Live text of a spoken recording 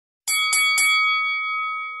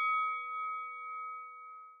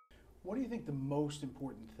What do you think the most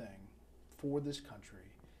important thing for this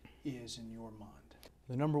country is in your mind?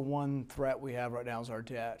 The number one threat we have right now is our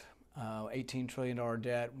debt. $18 trillion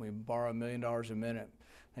debt. We borrow $1 million a minute.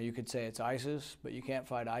 Now you could say it's ISIS, but you can't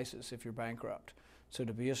fight ISIS if you're bankrupt. So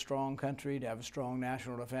to be a strong country, to have a strong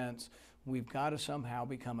national defense, we've got to somehow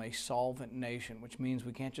become a solvent nation, which means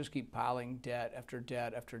we can't just keep piling debt after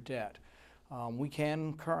debt after debt. We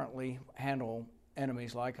can currently handle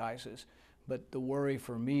enemies like ISIS, but the worry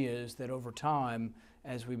for me is that over time,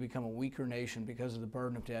 as we become a weaker nation because of the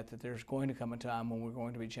burden of debt, that there's going to come a time when we're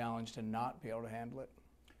going to be challenged and not be able to handle it.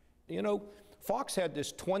 You know, Fox had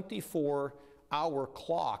this 24-hour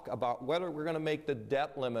clock about whether we're going to make the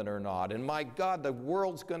debt limit or not, and my God, the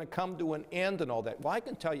world's going to come to an end and all that. Well, I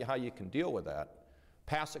can tell you how you can deal with that.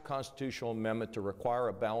 Pass a constitutional amendment to require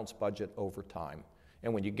a balanced budget over time.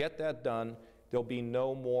 And when you get that done, there'll be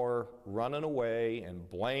no more running away and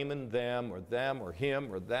blaming them or him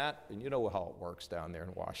or that, and you know how it works down there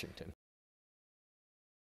in Washington.